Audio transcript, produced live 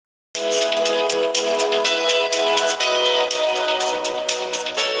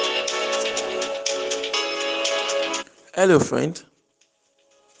Hello, friend.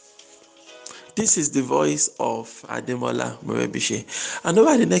 This is the voice of Ademola Morebise. And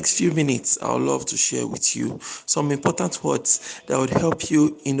over the next few minutes, I would love to share with you some important words that would help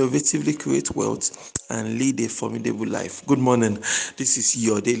you innovatively create wealth and lead a formidable life. Good morning. This is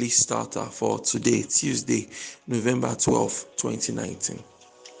your daily starter for today, Tuesday, November 12th, 2019.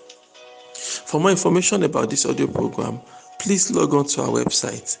 For more information about this audio program, please log on to our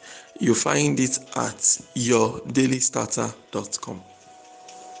website. You'll find it at yourdailystarter.com.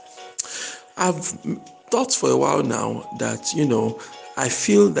 I've thought for a while now that, I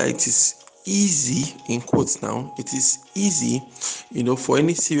feel that it is easy, in quotes now, it is easy, for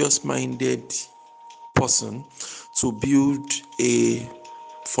any serious minded person to build a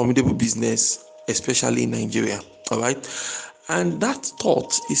formidable business, especially in Nigeria. All right. And that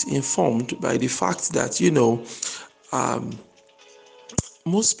thought is informed by the fact that, um,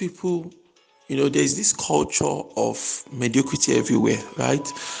 most people, there's this culture of mediocrity everywhere, right?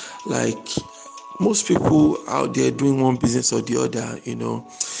 Like most people out there doing one business or the other,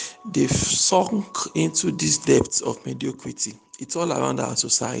 they've sunk into this depth of mediocrity. It's all around our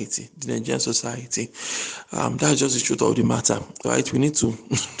society, the Nigerian society. That's just the truth of the matter, right? We need to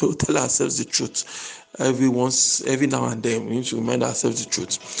tell ourselves the truth. Every now and then, we need to remind ourselves the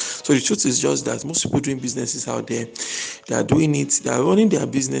truth. So the truth is just that most people doing businesses out there, they are running their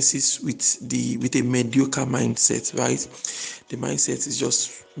businesses with a mediocre mindset, right? The mindset is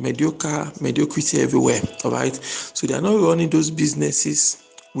just mediocrity everywhere, all right? So they are not running those businesses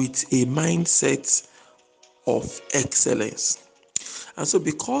with a mindset of excellence. And so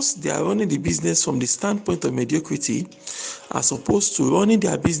because they are running the business from the standpoint of mediocrity, as opposed to running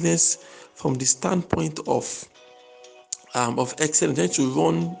their business from the standpoint of excellence, trying to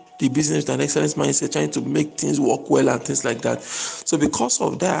run the business with an excellence mindset, trying to make things work well and things like that. So because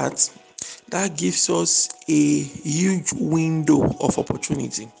of that, that gives us a huge window of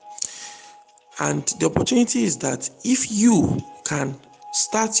opportunity. And the opportunity is that if you can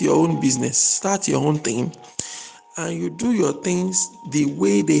start your own business, start your own thing, and you do your things the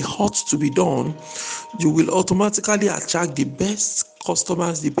way they ought to be done, you will automatically attract the best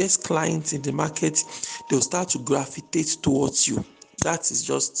customers, the best clients in the market. They'll start to gravitate towards you. That's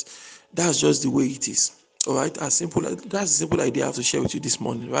just the way it is. All right, that's a simple idea I have to share with you this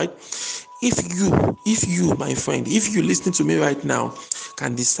morning, right? If you, my friend, if you listening to me right now,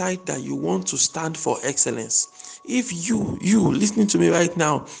 can decide that you want to stand for excellence, if you listening to me right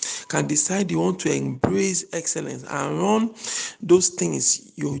now can decide you want to embrace excellence and run those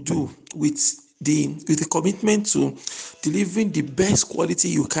things you do with the commitment to delivering the best quality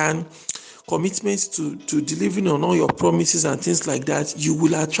you can, commitment to delivering on all your promises and things like that, you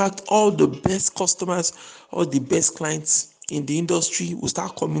will attract all the best customers, all the best clients in the industry will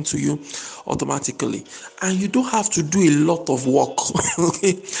start coming to you automatically. And you don't have to do a lot of work.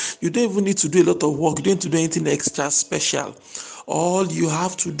 Okay, you don't even need to do a lot of work. You don't need to do anything extra special. All you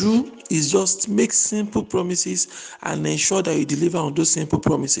have to do is just make simple promises and ensure that you deliver on those simple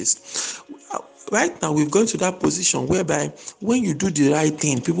promises. Right now, we've gone to that position whereby when you do the right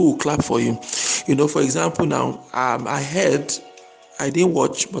thing, people will clap for you. For example, now I didn't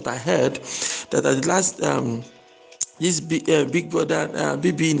watch, but I heard that at the last this Big Brother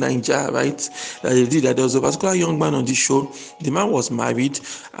BB Naija, right? That they did that. There was a particular young man on the show. The man was married,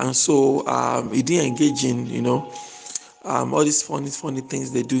 and so he didn't engage in all these funny things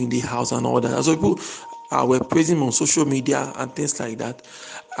they do in the house and all that. And so people were praising him on social media and things like that.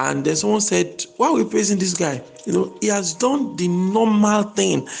 And then someone said, "Why are we praising this guy? He has done the normal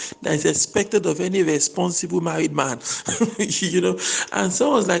thing that is expected of any responsible married man." And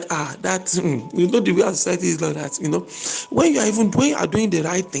someone's like, the way our society is like that. When you are doing the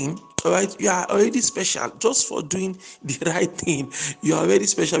right thing, all right, you are already special just for doing the right thing. You are already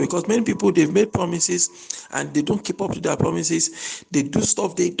special because many people, they've made promises and they don't keep up to their promises. They do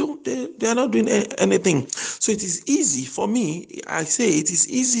stuff they are not doing anything. So it is easy for me. I say it is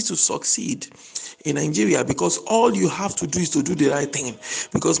easy to succeed in Nigeria because all you have to do is to do the right thing,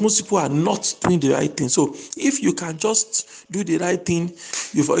 because most people are not doing the right thing. So if you can just do the right thing,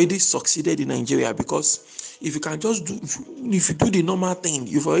 you've already succeeded in Nigeria, because if you can just if you do the normal thing,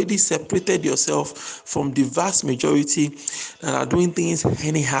 you've already separated yourself from the vast majority that are doing things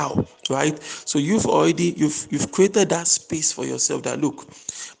anyhow, right? So you've created that space for yourself that, look,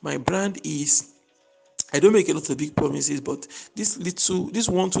 my brand is, I don't make a lot of big promises, but this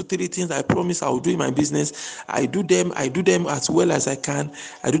 1, 2, 3 things I promise I will do in my business, I do them as well as I can.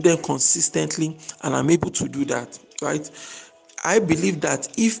 I do them consistently, and I'm able to do that, right? I believe that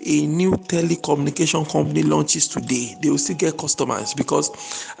if a new telecommunication company launches today, they will still get customers, because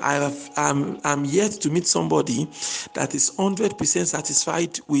I'm yet to meet somebody that is 100%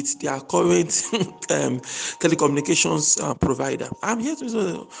 satisfied with their current telecommunications provider. I'm yet to be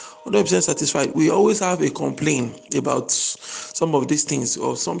 100% satisfied. We always have a complaint about some of these things,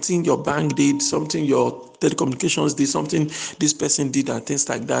 or something your bank did, something your telecommunications did, something this person did, and things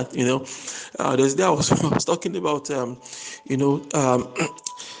like that. There's day I was talking about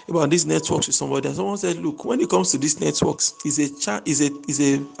about these networks with somebody, and someone said, look, when it comes to these networks, is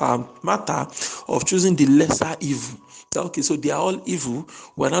a matter of choosing the lesser evil. Okay, so they are all evil.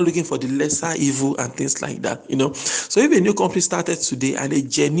 We're not looking for the lesser evil and things like that. So if a new company started today and they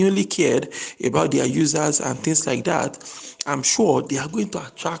genuinely cared about their users and things like that, I'm sure they are going to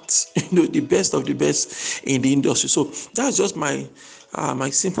attract the best of the best in the industry. So that's just my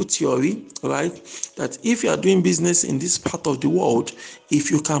simple theory, right? That if you are doing business in this part of the world,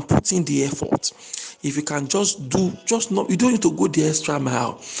 if you can put in the effort, if you can you don't need to go the extra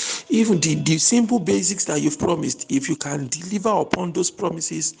mile. Even the simple basics that you've promised, if you can deliver upon those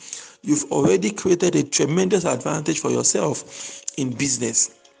promises, you've already created a tremendous advantage for yourself in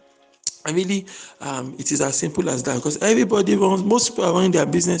business. And really, it is as simple as that, because most people are running their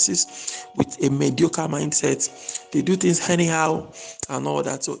businesses with a mediocre mindset. They do things anyhow and all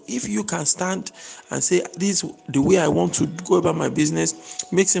that. So if you can stand and say, this is the way I want to go about my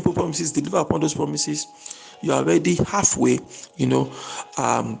business, make simple promises, deliver upon those promises, you're already halfway, you're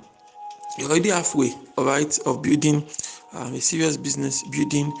already halfway, all right, of building a serious business,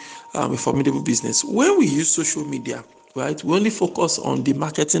 building a formidable business. When we use social media, right, we only focus on the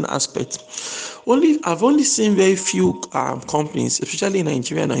marketing aspect. I've only seen very few companies, especially in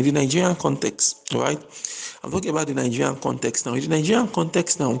Nigeria now, in the Nigerian context, right? I'm talking about the Nigerian context now. In the Nigerian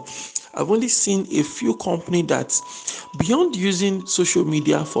context now, I've only seen a few companies that, beyond using social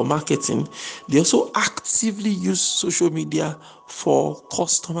media for marketing, they also actively use social media for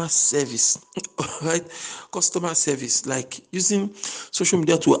customer service, right? Customer service, like using social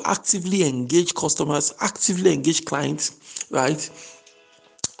media to actively engage customers, actively engage clients, right?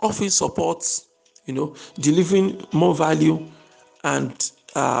 Offering support, delivering more value, and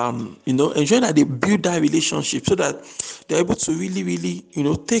ensuring that they build that relationship, so that they're able to really, really,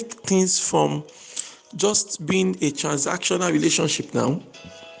 take things from just being a transactional relationship now,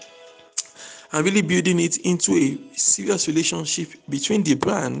 and really building it into a serious relationship between the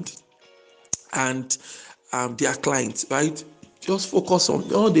brand and their clients, right?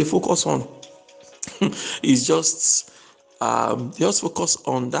 All they focus on is just focus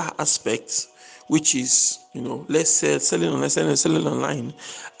on that aspect, which is, let's say selling online,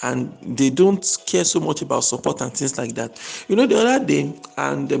 and they don't care so much about support and things like that. The other day,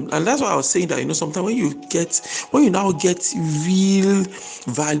 and that's why I was saying that, sometimes when you now get real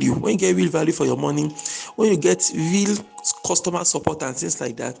value, when you get real value for your money, when you get real customer support and things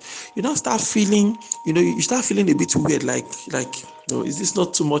like that, you now start feeling, you start feeling a bit weird, like, is this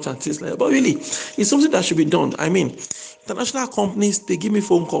not too much and things like that? But really, it's something that should be done. I mean, international companies, they give me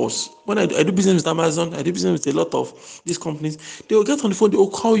phone calls. When I do business with Amazon, I do business with a lot of these companies. They will get on the phone, they will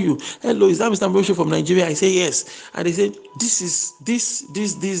call you. Hello, is that Mr. Moshe from Nigeria? I say yes. And they say, this.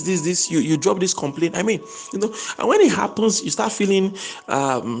 You drop this complaint. I mean, and when it happens, you start feeling,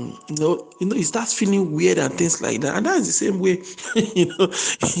 you start feeling weird and things like that. And that's the same way,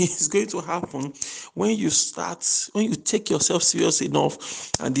 it's going to happen when you take yourself serious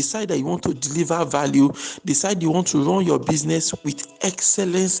enough and decide that you want to deliver value, decide you want to run your business with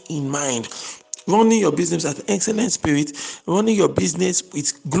excellence in mind, running your business at excellent spirit, running your business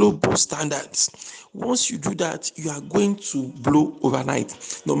with global standards. Once you do that, you are going to blow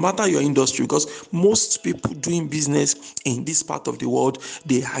overnight, no matter your industry, because most people doing business in this part of the world,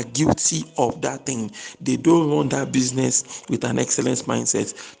 they are guilty of that thing. They don't run that business with an excellence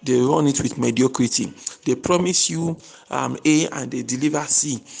mindset. They run it with mediocrity. They promise you A and they deliver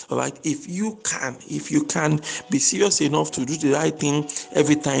C. All right. If you can be serious enough to do the right thing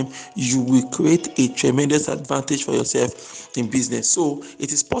every time, you will create a tremendous advantage for yourself in business. So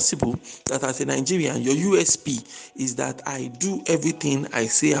it is possible that as a Nigerian, your USP is that I do everything I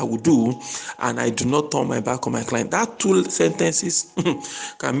say I will do, and I do not turn my back on my client. That two sentences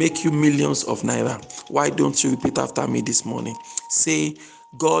can make you millions of naira. Why don't you repeat after me this morning? Say,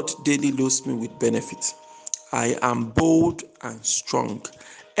 God daily loads me with benefits. I am bold and strong.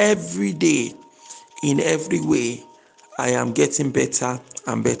 Every day, in every way, I am getting better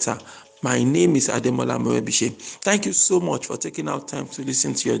and better. My name is Ademola Morebise. Thank you so much for taking out time to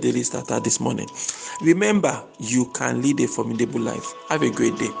listen to your daily starter this morning. Remember, you can lead a formidable life. Have a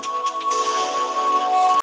great day.